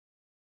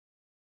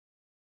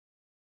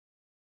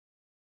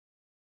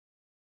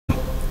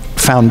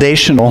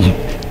foundational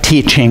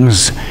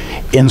teachings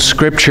in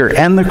Scripture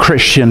and the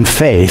Christian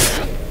faith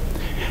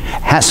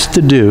has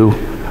to do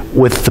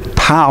with the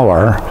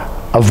power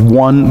of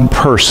one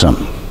person.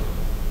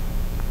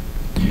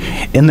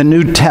 In the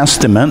New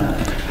Testament,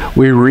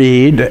 we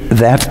read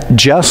that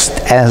just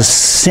as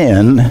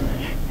sin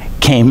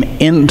came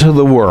into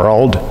the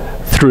world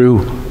through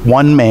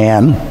one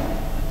man,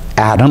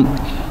 Adam,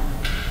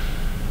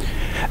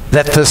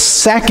 that the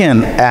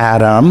second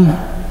Adam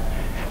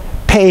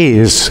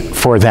pays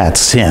for that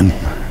sin.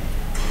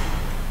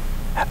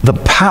 The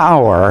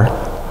power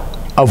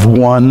of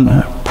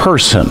one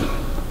person.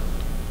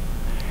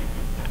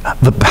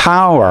 The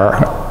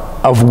power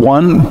of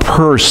one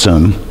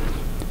person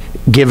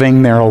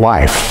giving their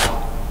life.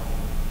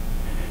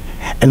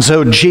 And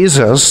so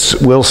Jesus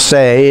will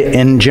say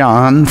in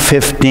John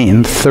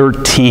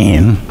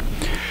 15:13,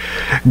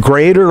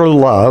 "Greater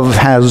love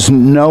has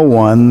no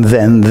one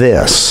than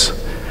this,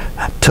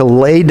 to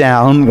lay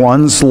down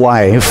one's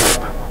life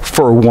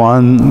for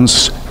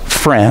one's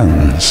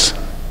friends.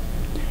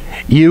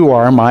 You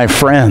are my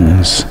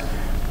friends,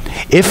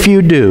 if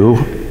you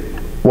do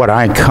what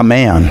I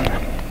command."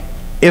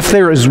 If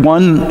there is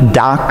one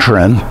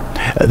doctrine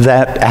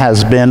that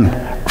has been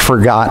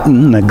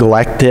forgotten,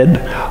 neglected,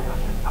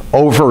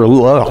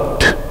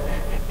 overlooked,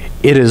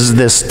 it is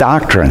this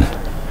doctrine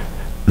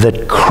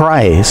that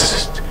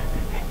Christ,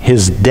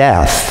 his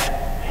death,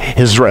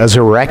 his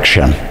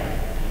resurrection,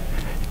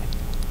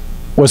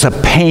 was a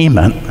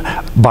payment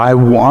by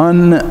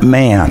one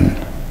man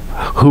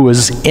who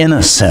was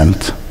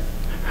innocent,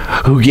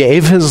 who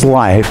gave his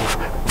life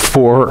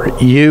for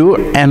you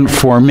and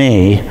for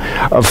me,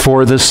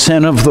 for the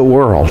sin of the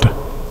world.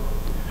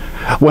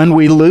 When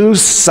we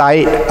lose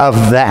sight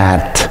of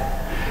that,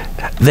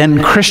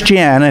 then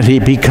Christianity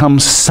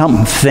becomes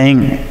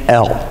something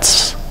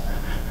else.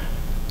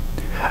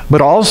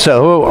 But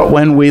also,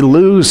 when we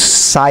lose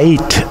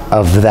sight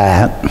of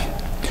that,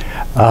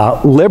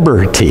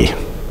 liberty,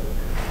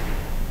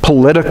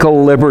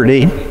 political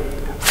liberty,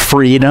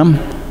 freedom,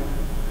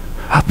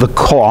 the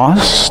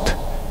cost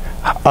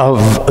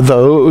of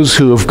those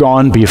who have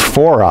gone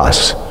before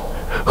us,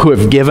 who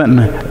have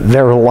given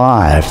their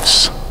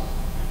lives.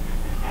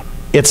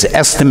 It's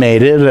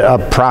estimated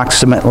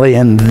approximately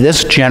in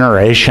this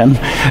generation,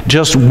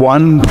 just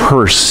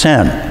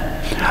 1%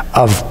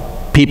 of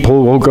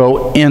people will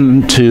go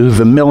into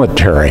the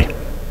military.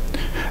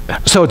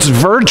 So it's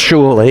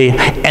virtually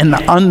an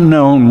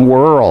unknown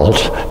world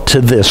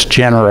to this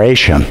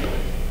generation.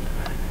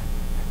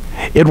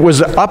 It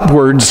was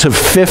upwards of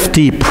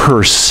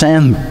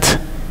 50%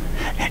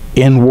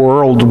 in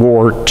World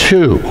War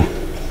II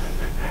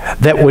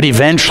that would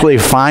eventually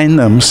find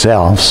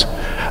themselves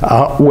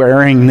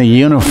wearing the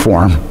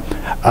uniform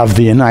of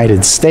the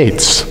United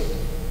States.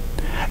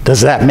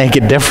 Does that make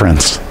a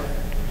difference?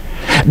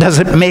 Does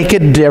it make a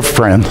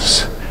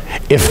difference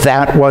if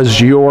that was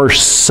your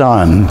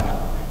son,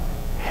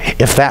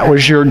 if that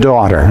was your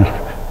daughter,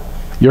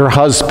 your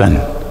husband?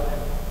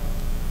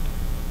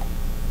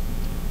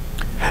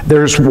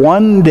 There's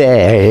one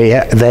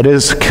day that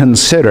is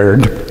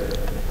considered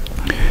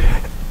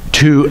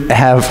to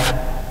have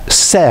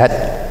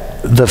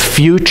set the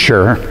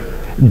future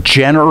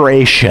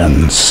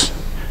generations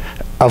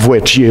of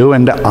which you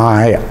and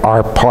I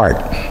are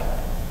part.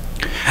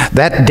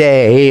 That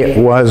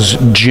day was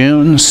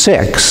June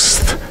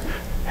 6th,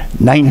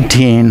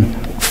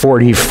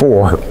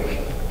 1944.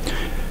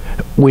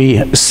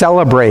 We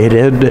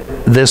celebrated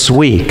this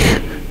week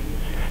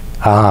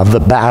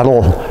the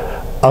Battle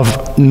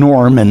of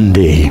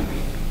Normandy.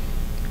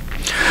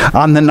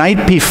 On the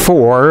night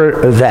before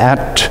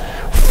that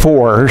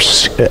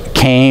force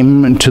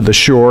came to the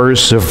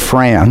shores of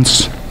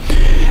France,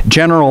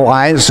 General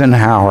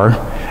Eisenhower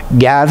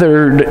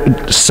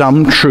gathered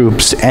some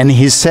troops and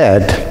he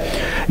said,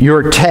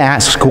 "Your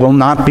task will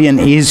not be an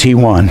easy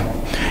one.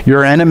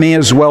 Your enemy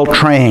is well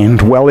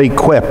trained, well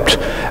equipped,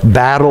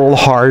 battle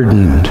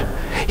hardened.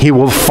 He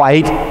will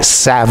fight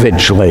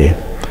savagely.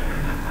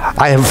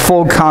 I have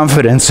full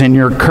confidence in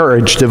your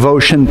courage,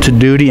 devotion to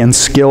duty, and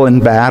skill in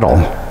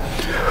battle.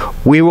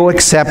 We will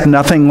accept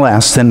nothing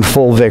less than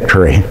full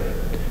victory.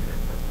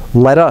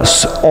 Let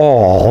us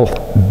all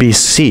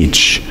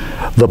beseech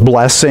the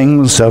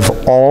blessings of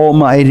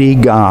Almighty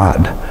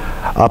God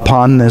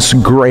upon this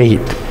great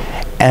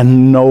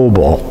and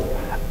noble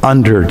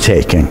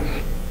undertaking."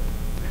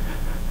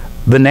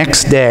 The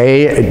next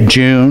day,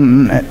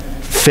 June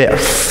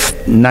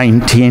 5th,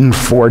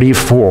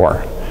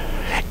 1944,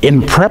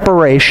 in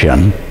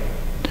preparation,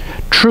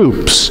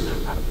 troops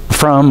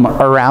from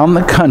around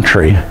the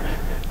country,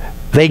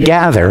 they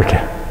gathered.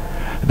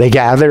 They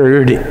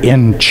gathered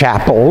in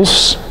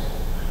chapels,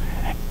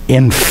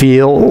 in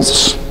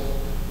fields.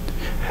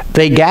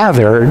 They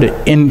gathered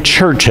in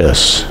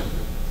churches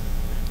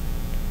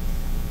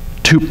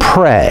to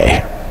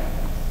pray,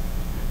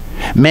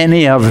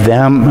 many of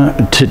them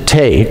to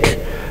take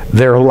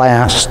their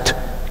last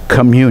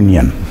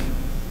communion.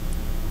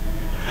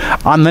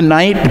 On the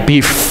night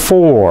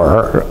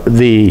before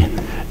the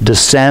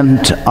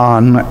descent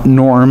on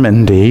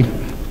Normandy,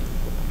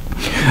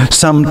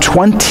 Some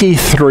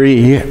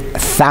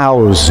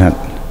 23,000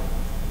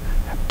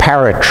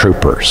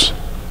 paratroopers,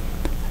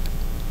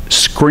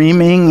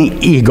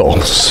 screaming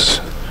eagles,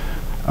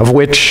 of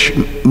which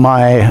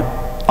my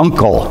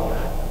uncle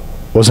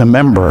was a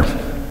member.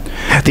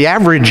 The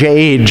average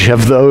age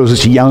of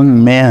those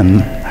young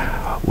men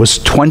was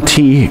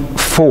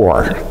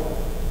 24.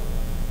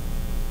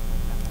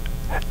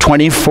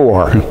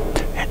 24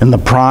 in the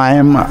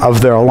prime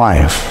of their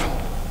life.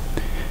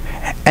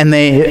 And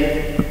they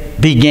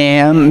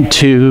began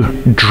to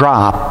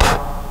drop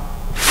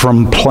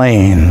from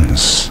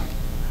planes.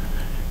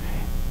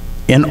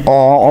 In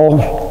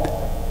all,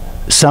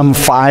 some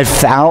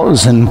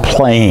 5,000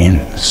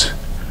 planes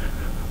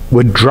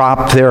would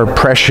drop their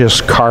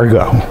precious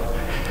cargo.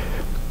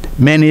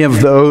 Many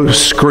of those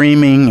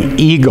screaming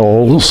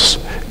eagles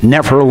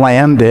never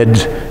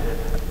landed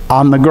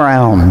on the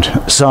ground.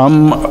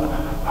 Some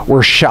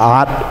were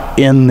shot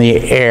in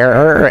the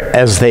air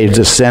as they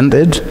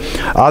descended.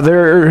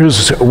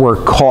 Others were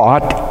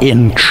caught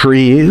in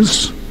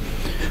trees.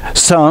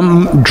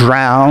 Some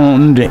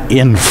drowned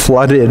in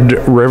flooded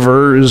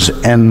rivers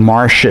and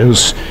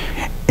marshes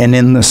and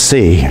in the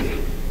sea.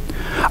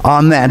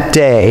 On that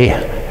day,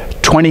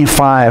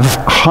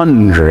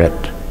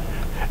 2,500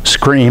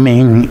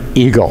 screaming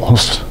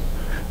eagles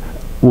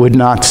would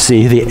not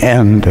see the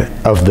end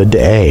of the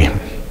day.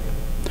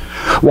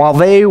 While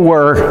they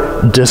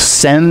were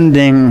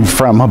descending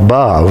from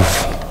above,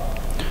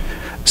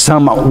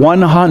 some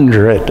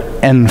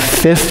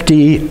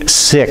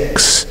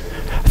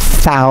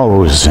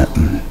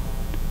 156,000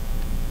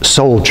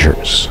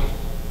 soldiers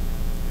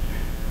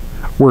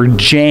were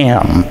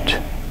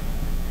jammed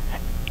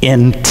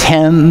in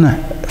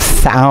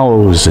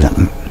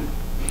 10,000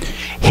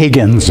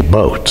 Higgins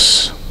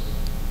boats.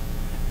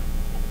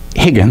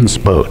 Higgins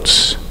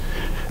boats,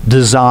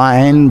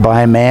 designed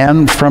by a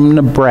man from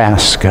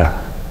Nebraska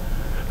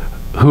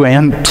who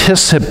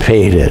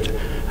anticipated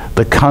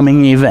the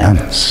coming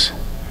events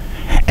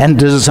and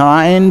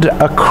designed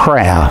a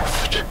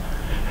craft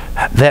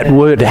that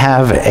would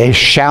have a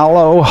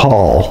shallow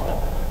hull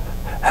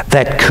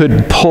that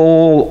could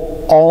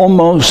pull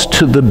almost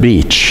to the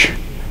beach,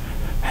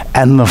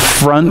 and the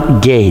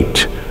front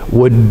gate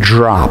would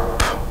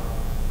drop.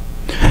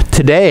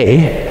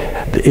 Today,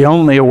 the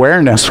only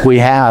awareness we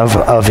have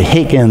of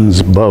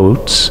Higgins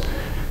boats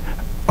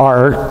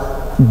are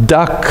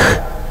duck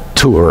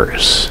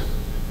tours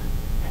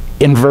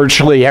in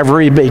virtually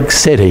every big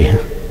city.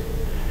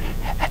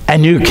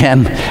 And you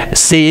can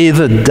see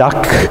the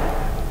duck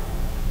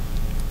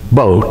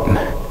boat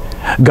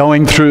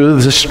going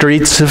through the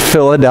streets of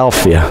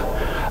Philadelphia,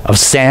 of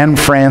San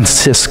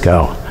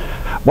Francisco.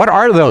 What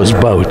are those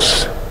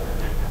boats?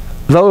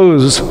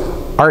 Those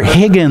are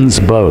Higgins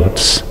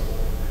boats.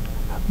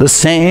 The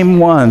same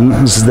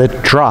ones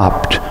that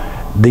dropped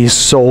these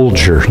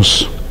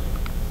soldiers.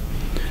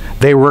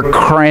 They were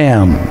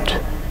crammed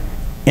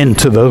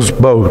into those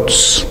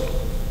boats.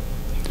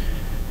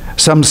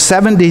 Some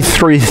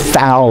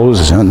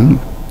 73,000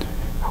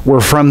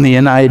 were from the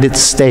United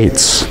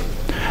States.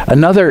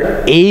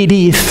 Another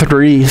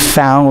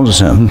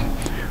 83,000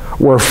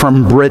 were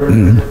from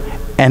Britain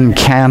and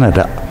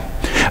Canada.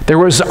 There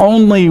was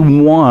only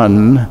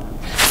one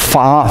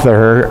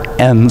father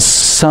and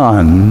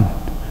son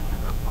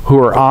who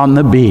were on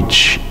the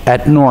beach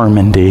at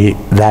Normandy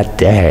that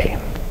day.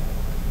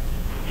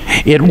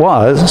 It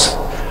was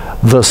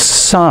the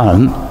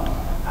son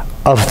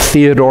of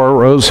Theodore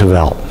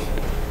Roosevelt.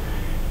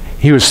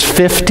 He was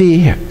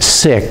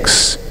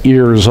 56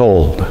 years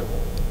old.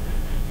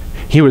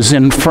 He was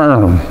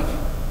infirm.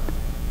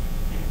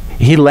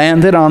 He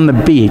landed on the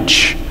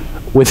beach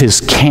with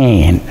his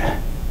cane.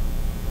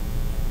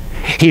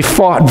 He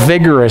fought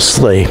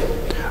vigorously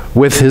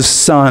with his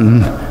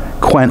son,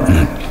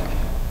 Quentin.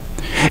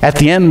 At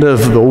the end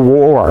of the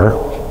war,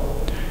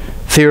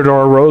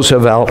 Theodore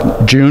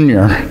Roosevelt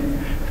Jr.,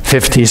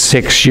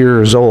 56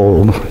 years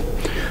old,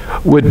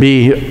 would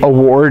be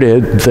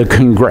awarded the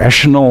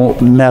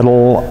Congressional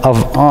Medal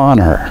of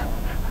Honor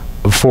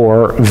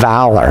for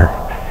valor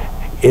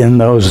in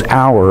those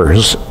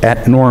hours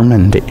at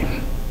Normandy.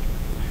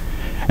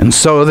 And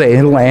so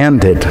they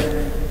landed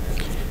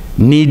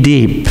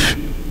knee-deep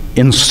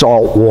in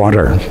salt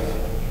water,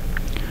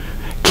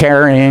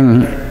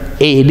 carrying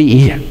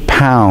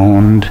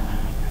 80-pound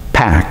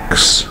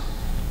packs.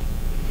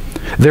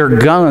 Their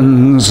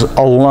guns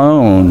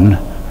alone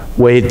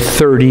weighed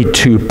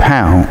 32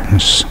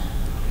 pounds.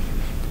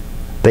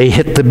 They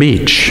hit the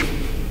beach.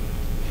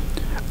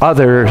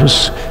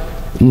 Others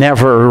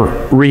never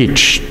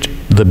reached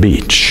the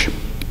beach.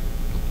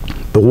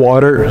 The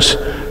waters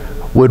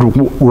would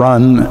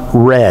run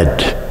red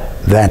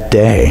that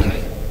day.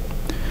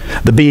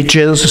 The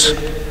beaches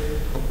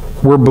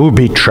were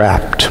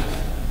booby-trapped.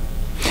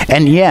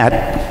 And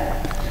yet,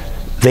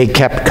 they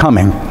kept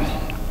coming.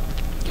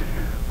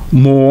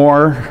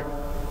 More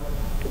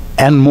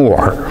and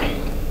more.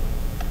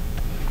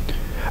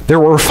 There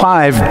were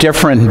 5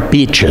 different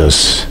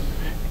beaches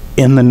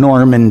in the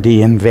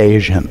Normandy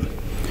invasion: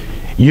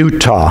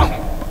 Utah,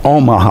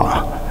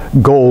 Omaha,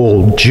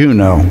 Gold,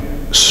 Juneau,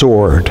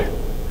 sword.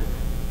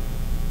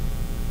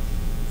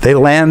 They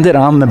landed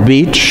on the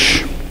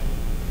beach.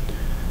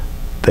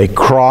 They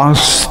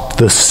crossed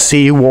the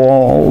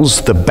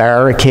seawalls, the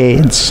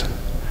barricades.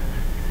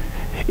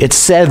 It's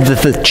said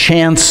that the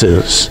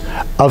chances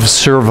of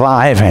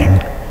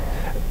surviving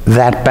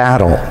that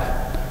battle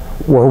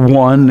were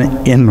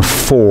 1 in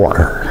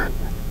 4.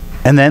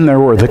 And then there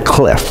were the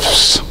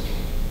cliffs.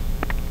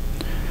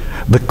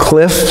 The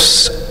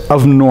cliffs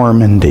of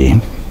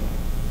Normandy.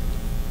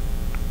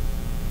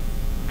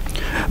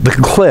 The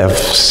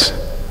cliffs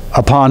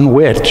upon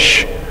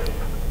which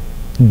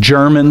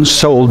German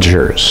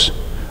soldiers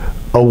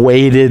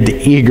awaited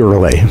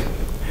eagerly.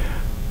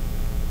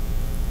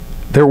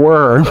 There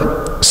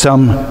were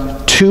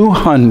some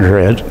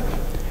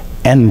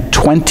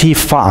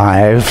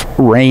 225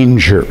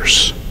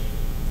 Rangers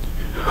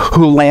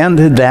who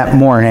landed that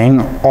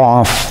morning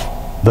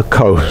off the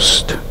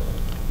coast.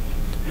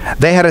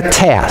 They had a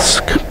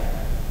task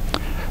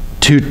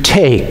to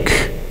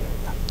take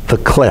the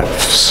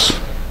cliffs.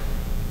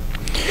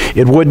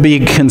 It would be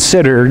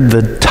considered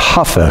the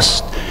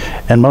toughest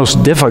and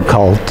most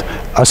difficult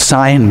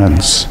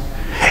assignments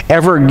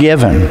ever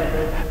given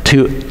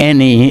to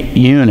any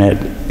unit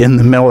in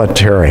the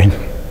military.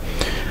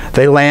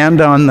 They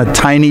land on the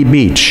tiny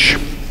beach.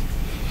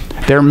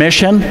 Their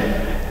mission?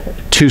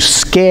 To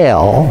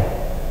scale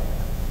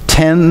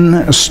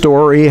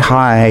 10-story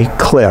high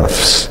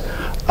cliffs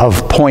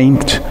of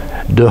Pointe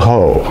du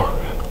Hoc.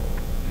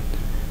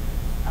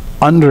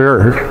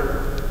 Under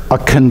a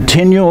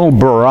continual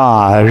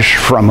barrage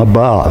from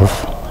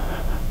above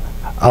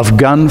of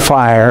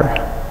gunfire,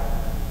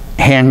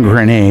 hand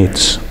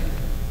grenades.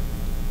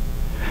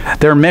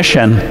 Their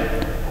mission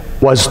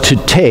was to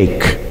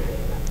take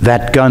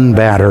that gun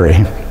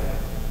battery.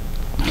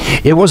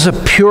 It was a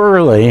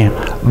purely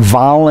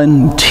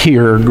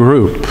volunteer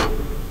group.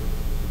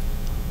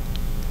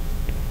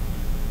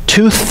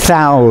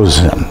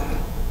 2,000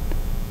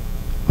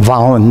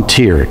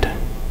 volunteered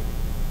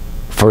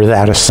for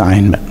that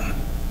assignment.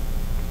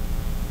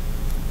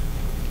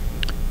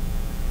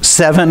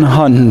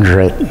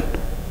 700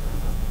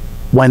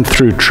 went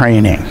through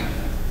training.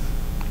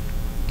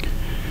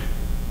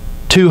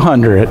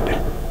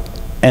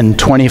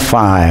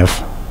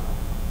 225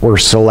 were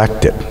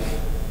selected.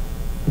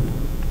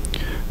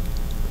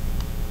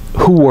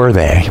 Who were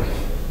they?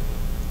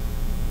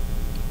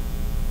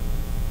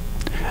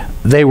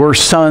 They were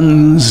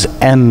sons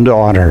and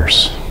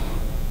daughters.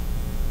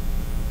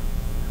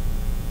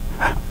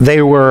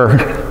 They were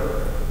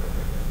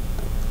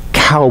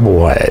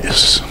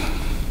cowboys,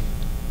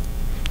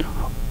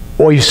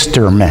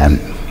 oystermen,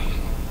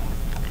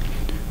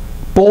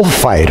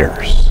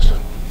 bullfighters,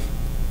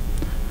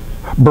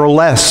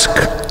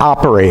 burlesque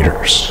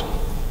operators,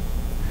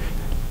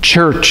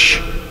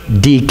 church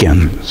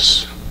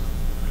deacons,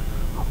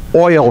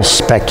 oil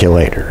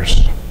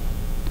speculators,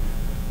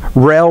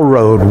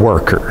 railroad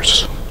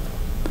workers,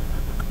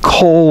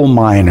 coal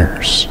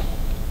miners,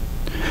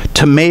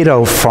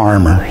 tomato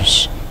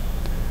farmers,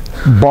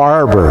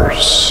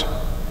 barbers,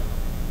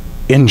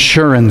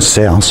 insurance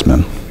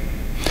salesmen.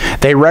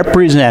 They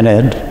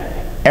represented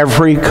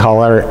every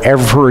color,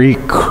 every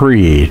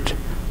creed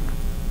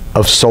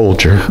of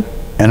soldier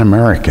and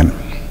American.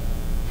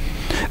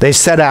 They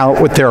set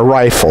out with their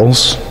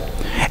rifles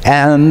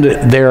and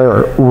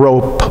their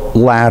rope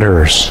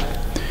ladders.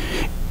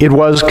 It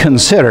was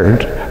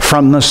considered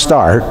from the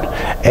start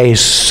a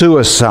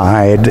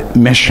suicide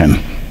mission.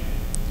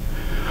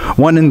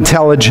 One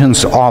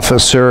intelligence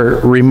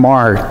officer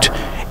remarked,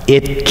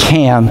 "It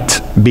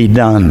can't be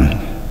done."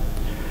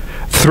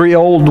 3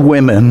 old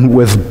women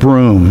with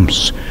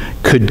brooms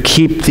could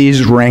keep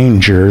these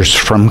Rangers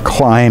from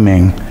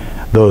climbing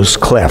those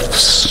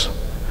cliffs.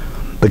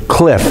 The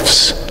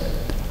cliffs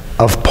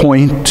of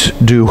Pointe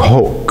du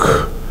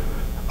Hoc,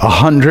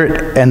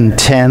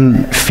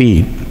 110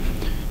 feet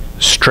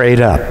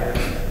straight up.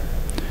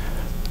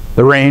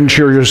 The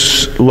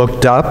Rangers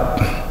looked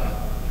up.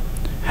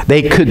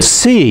 They could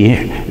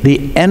see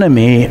the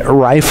enemy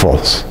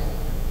rifles.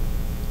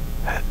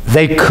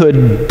 They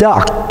could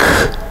duck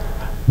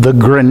the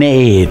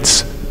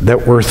grenades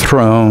that were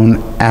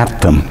thrown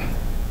at them.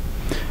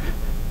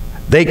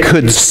 They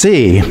could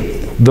see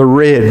the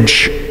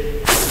ridge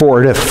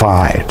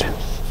fortified.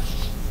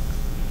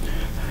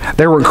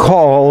 They were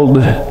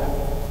called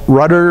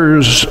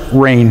Rudder's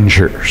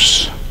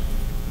Rangers.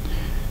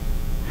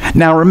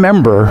 Now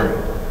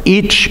remember,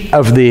 each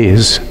of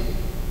these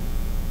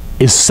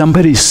is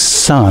somebody's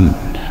son,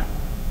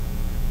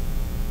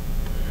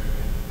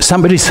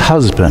 somebody's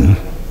husband,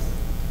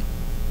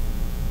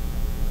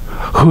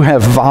 who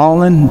have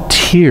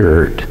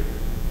volunteered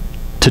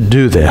to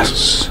do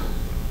this.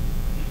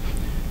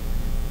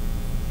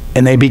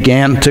 And they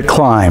began to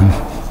climb.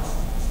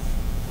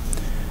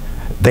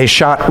 They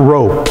shot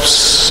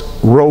ropes,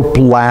 rope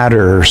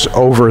ladders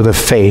over the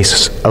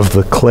face of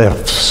the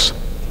cliffs.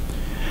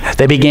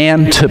 They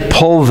began to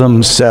pull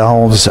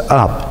themselves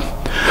up.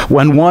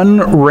 When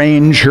one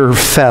ranger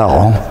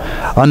fell,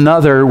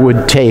 another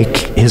would take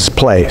his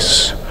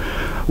place.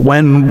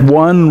 When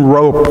one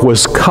rope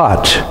was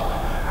cut,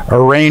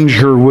 A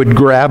ranger would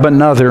grab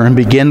another and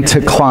begin to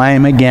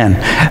climb again.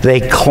 They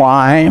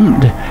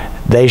climbed,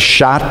 they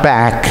shot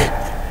back,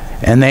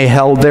 and they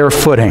held their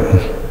footing.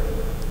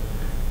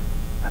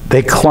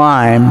 They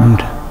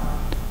climbed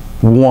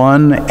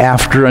one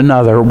after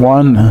another.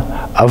 One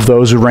of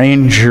those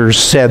rangers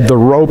said the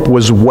rope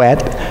was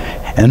wet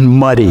and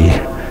muddy.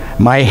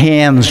 My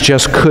hands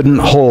just couldn't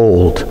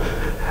hold.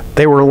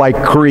 They were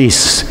like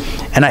grease,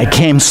 and I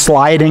came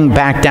sliding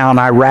back down.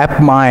 I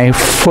wrapped my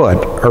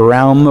foot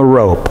around the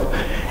rope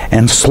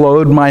and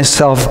slowed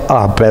myself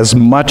up as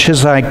much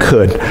as I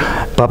could,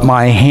 but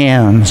my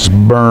hands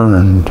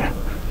burned.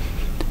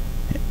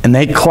 And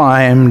they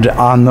climbed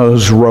on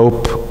those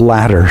rope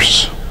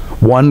ladders,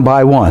 one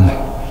by one,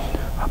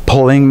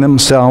 pulling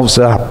themselves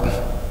up.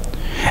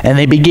 And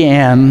they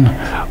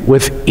began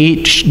with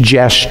each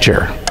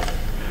gesture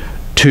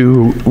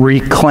to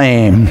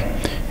reclaim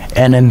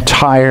an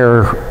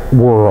entire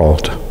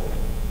world.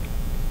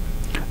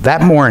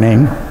 That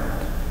morning,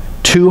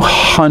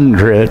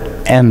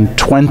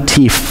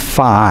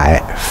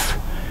 225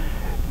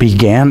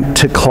 began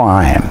to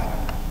climb.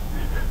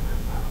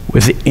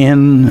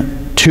 Within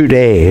 2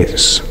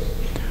 days,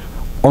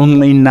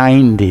 only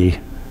 90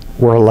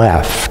 were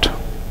left.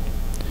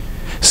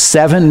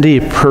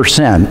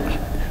 70%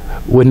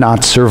 would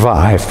not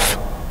survive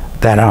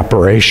that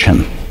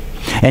operation.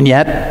 And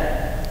yet,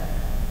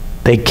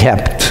 they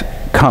kept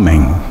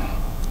coming.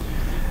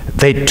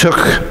 They took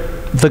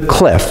the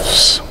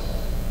cliffs.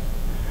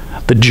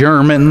 The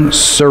Germans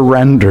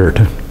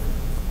surrendered.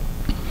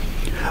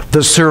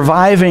 The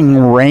surviving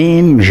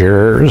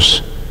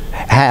Rangers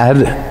had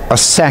a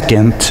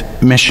second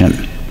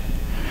mission,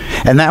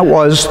 and that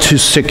was to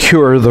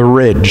secure the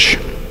ridge.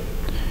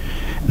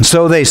 And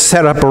so they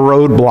set up a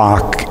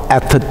roadblock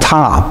at the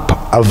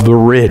top of the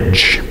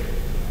ridge,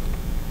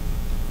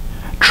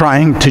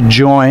 trying to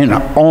join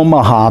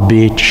Omaha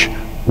Beach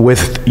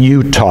with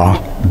Utah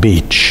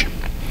Beach.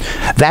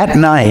 That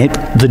night,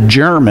 the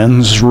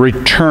Germans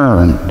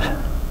returned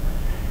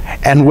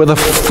and with a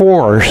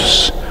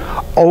force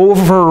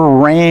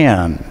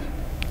overran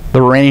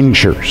the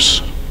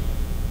Rangers.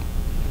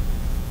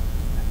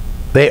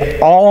 They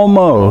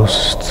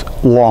almost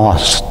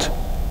lost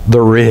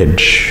the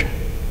ridge.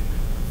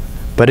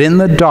 But in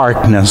the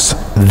darkness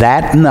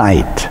that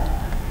night,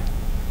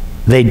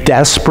 they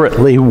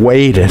desperately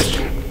waited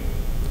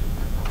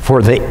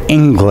for the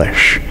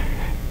English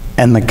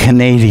and the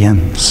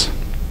Canadians.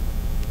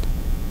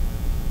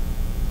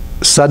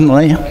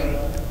 Suddenly,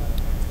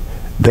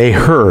 they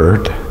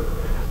heard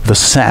the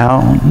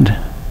sound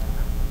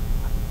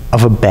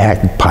of a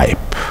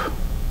bagpipe.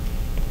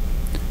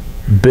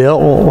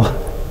 Bill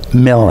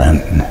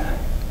Millen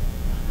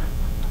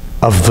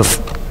of the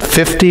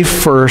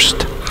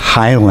 51st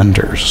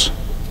Highlanders,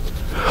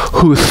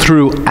 who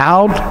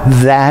throughout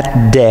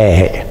that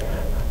day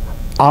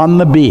on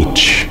the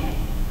beach,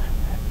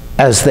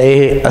 as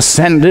they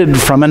ascended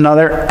from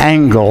another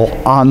angle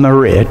on the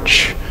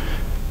ridge,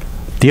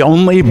 the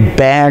only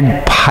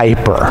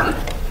bagpiper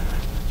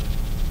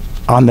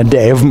on the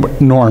day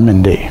of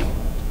Normandy,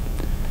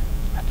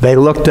 they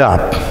looked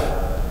up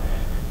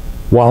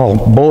while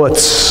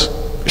bullets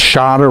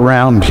shot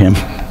around him.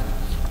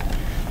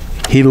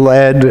 He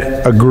led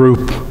a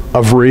group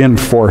of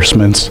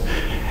reinforcements,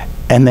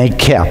 and they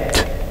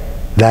kept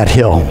that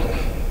hill.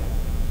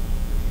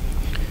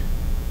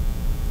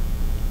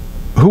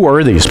 Who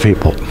are these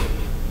people?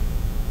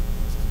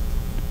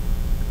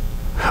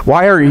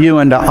 Why are you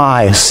and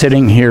I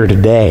sitting here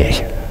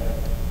today?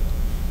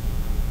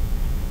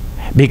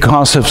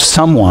 Because of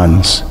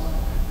someone's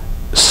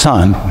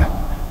son,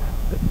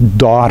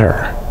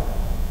 daughter,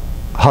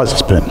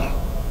 husband.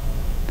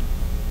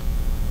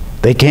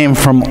 They came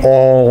from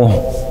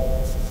all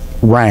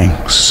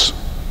ranks.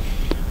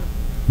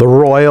 The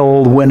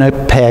Royal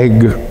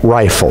Winnipeg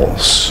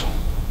Rifles,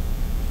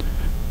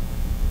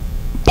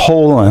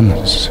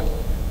 Poland's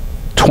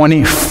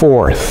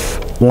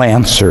 24th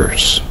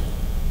Lancers,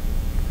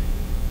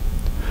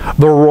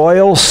 the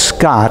Royal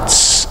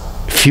Scots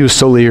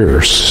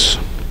Fusiliers,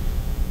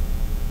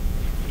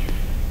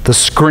 the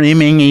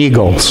Screaming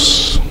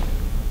Eagles.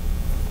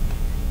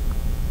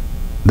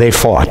 They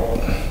fought.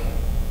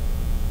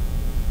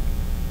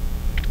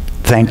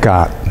 Thank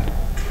God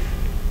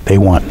they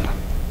won.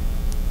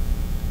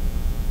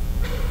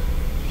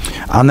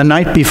 On the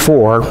night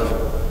before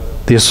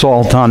the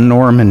assault on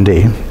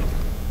Normandy,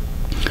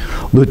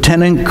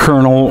 Lieutenant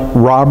Colonel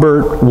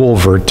Robert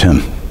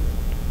Wolverton,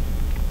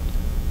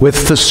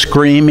 with the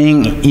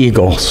Screaming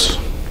Eagles,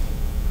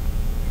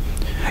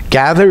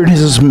 gathered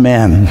his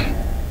men,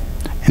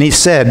 and he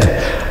said,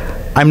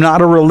 "I'm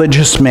not a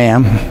religious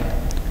man.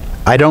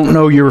 I don't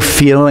know your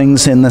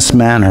feelings in this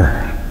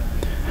matter,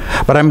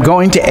 but I'm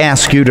going to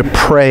ask you to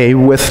pray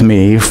with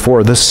me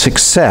for the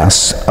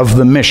success of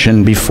the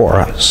mission before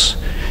us.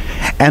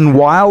 And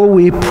while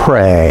we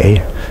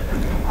pray,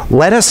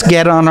 let us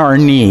get on our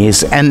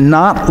knees and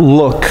not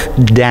look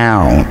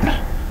down,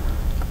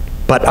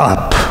 but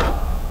up,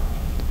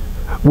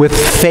 with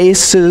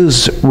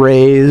faces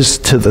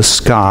raised to the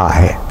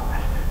sky,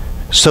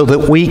 so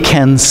that we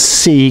can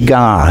see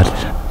God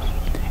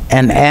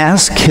and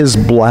ask His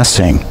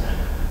blessing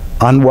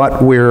on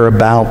what we're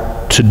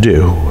about to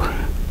do.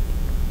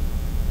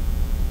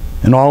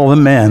 And all the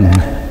men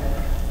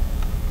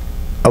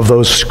of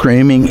those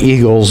screaming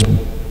eagles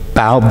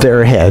bowed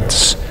their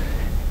heads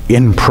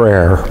in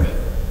prayer.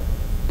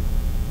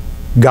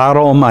 God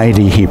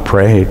Almighty, he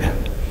prayed,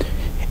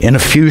 in a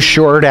few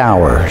short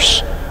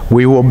hours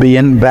we will be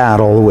in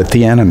battle with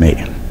the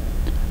enemy.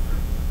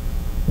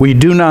 We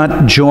do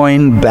not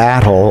join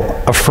battle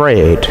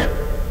afraid.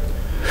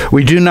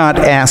 We do not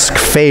ask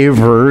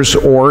favors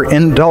or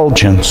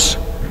indulgence,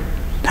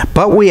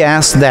 but we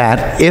ask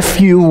that, if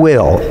you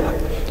will,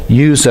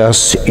 use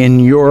us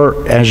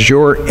as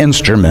your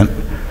instrument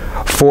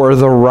for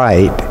the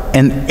right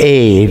and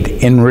aid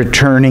in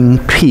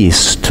returning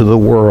peace to the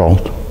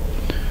world.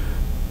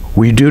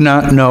 We do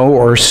not know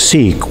or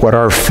seek what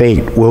our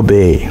fate will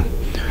be.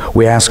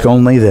 We ask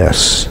only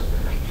this,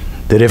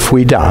 that if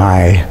we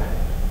die,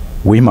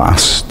 we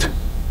must.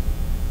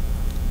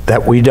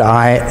 That we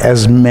die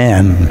as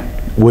men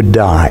would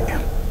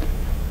die,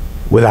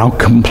 without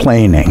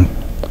complaining,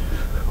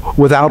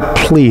 without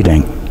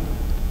pleading,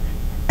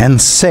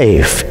 and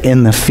safe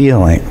in the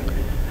feeling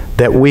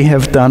that we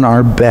have done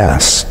our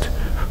best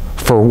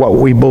for what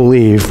we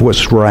believe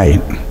was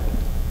right.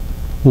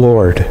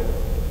 Lord,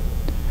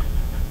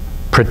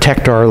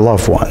 protect our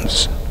loved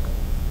ones.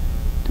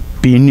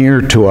 Be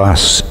near to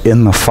us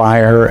in the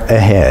fire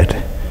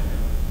ahead,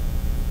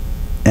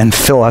 and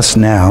fill us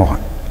now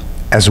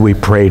as we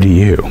pray to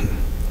you.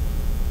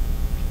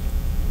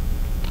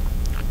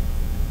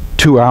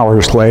 2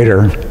 hours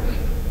later,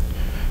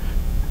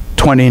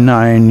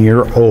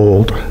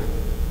 29-year-old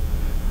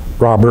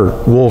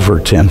Robert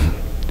Wolverton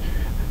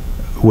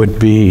would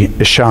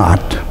be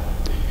shot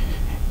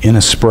in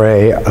a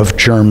spray of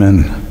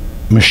German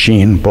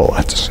machine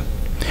bullets.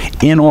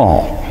 In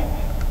all,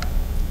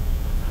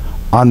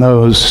 on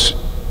those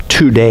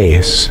 2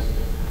 days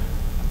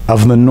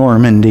of the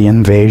Normandy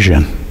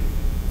invasion,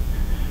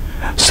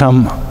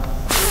 some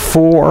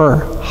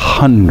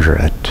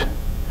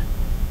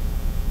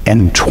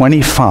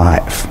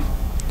 425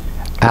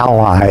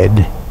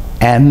 Allied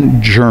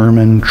and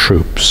German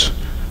troops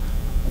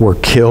were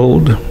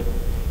killed,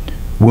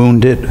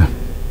 wounded,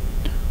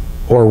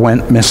 or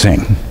went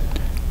missing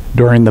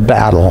during the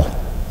Battle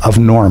of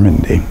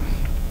Normandy.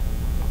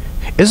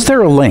 Is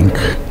there a link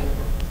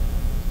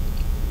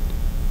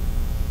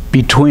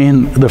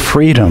between the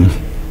freedom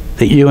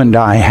that you and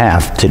I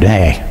have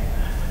today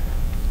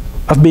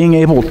of being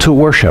able to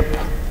worship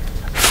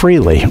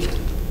freely,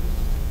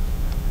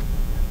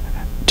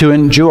 to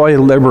enjoy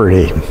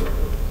liberty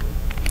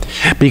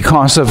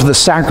because of the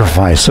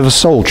sacrifice of a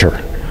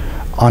soldier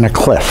on a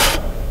cliff?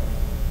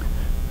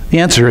 The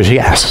answer is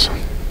yes.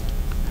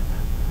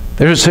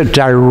 There's a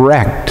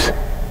direct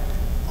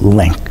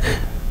link.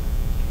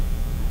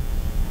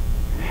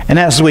 And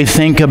as we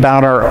think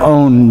about our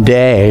own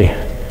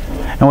day,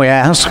 and we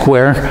ask,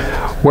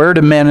 where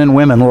do men and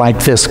women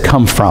like this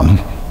come from?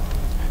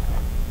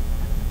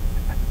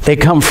 They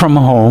come from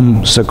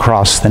homes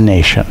across the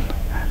nation.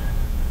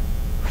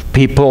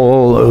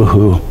 People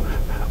who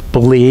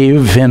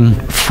believe in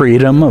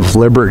freedom of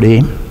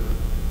liberty.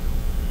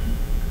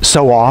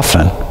 So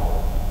often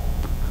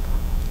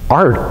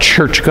are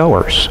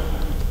churchgoers.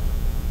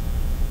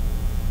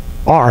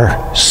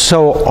 Are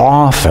so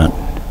often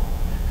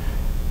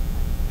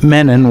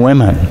men and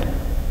women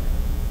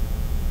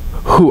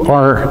who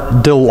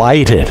are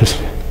delighted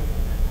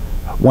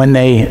when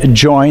they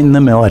join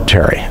the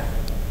military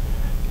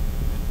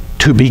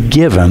to be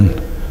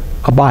given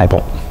a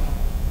Bible.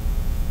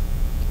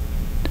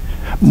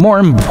 More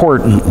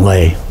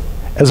importantly,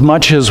 as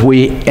much as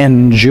we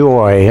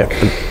enjoy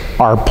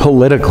our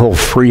political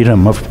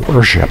freedom of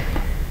worship,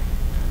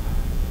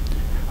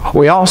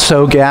 we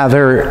also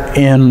gather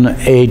in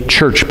a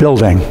church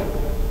building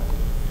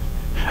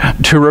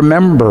to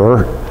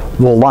remember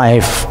the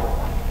life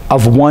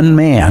of one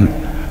man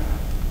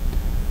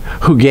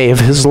who gave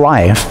his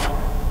life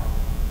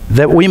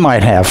that we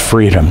might have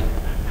freedom.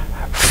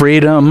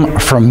 Freedom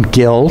from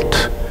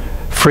guilt,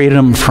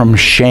 freedom from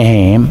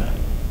shame,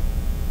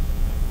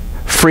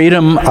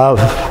 freedom of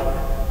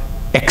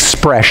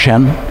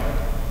expression,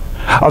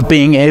 of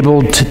being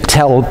able to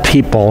tell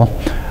people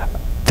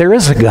there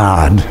is a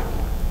God.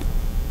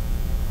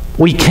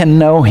 We can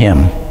know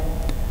him.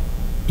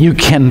 You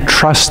can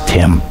trust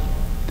him.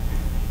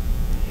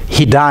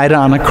 He died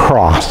on a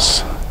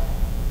cross.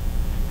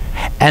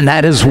 And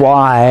that is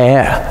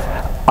why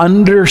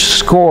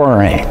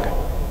underscoring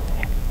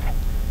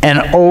and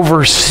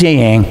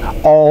overseeing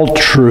all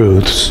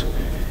truths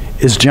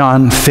is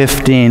John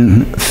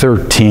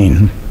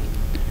 15:13.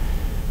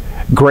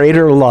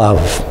 Greater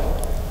love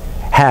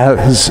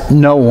has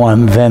no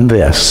one than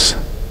this,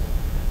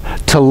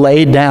 to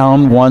lay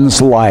down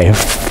one's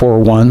life for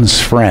one's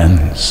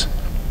friends.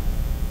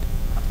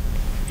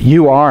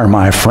 You are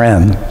my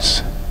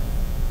friends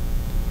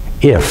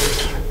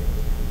if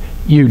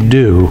you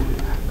do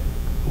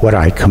what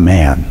I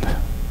command.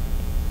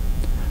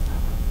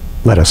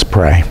 Let us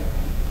pray.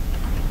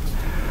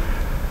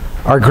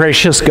 Our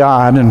gracious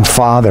God and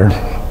Father,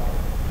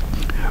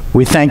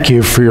 we thank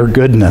you for your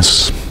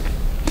goodness.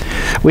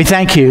 We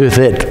thank you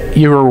that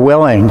you are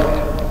willing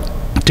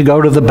to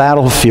go to the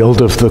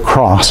battlefield of the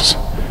cross,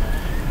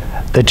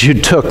 that you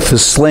took the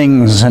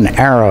slings and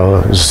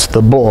arrows,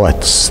 the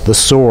bullets, the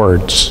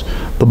swords,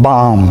 the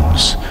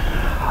bombs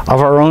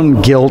of our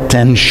own guilt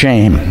and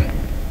shame,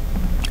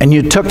 and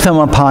you took them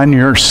upon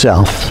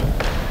yourself.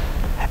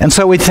 And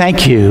so we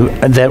thank you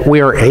that we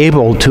are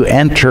able to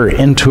enter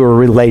into a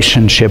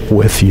relationship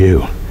with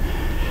you,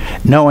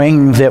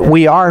 knowing that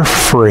we are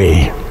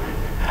free,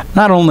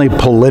 not only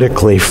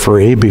politically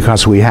free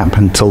because we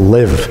happen to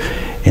live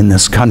in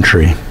this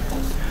country,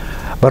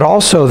 but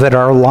also that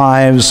our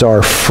lives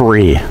are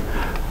free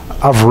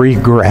of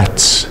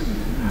regrets.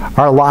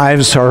 Our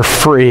lives are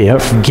free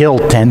of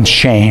guilt and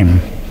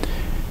shame,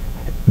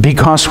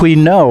 because we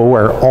know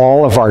where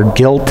all of our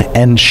guilt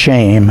and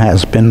shame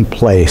has been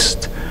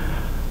placed: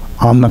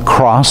 on the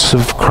cross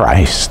of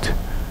Christ,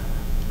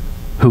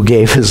 who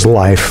gave his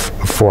life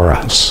for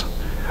us.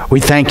 We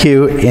thank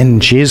you in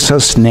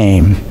Jesus'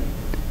 name.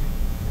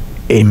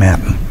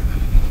 Amen.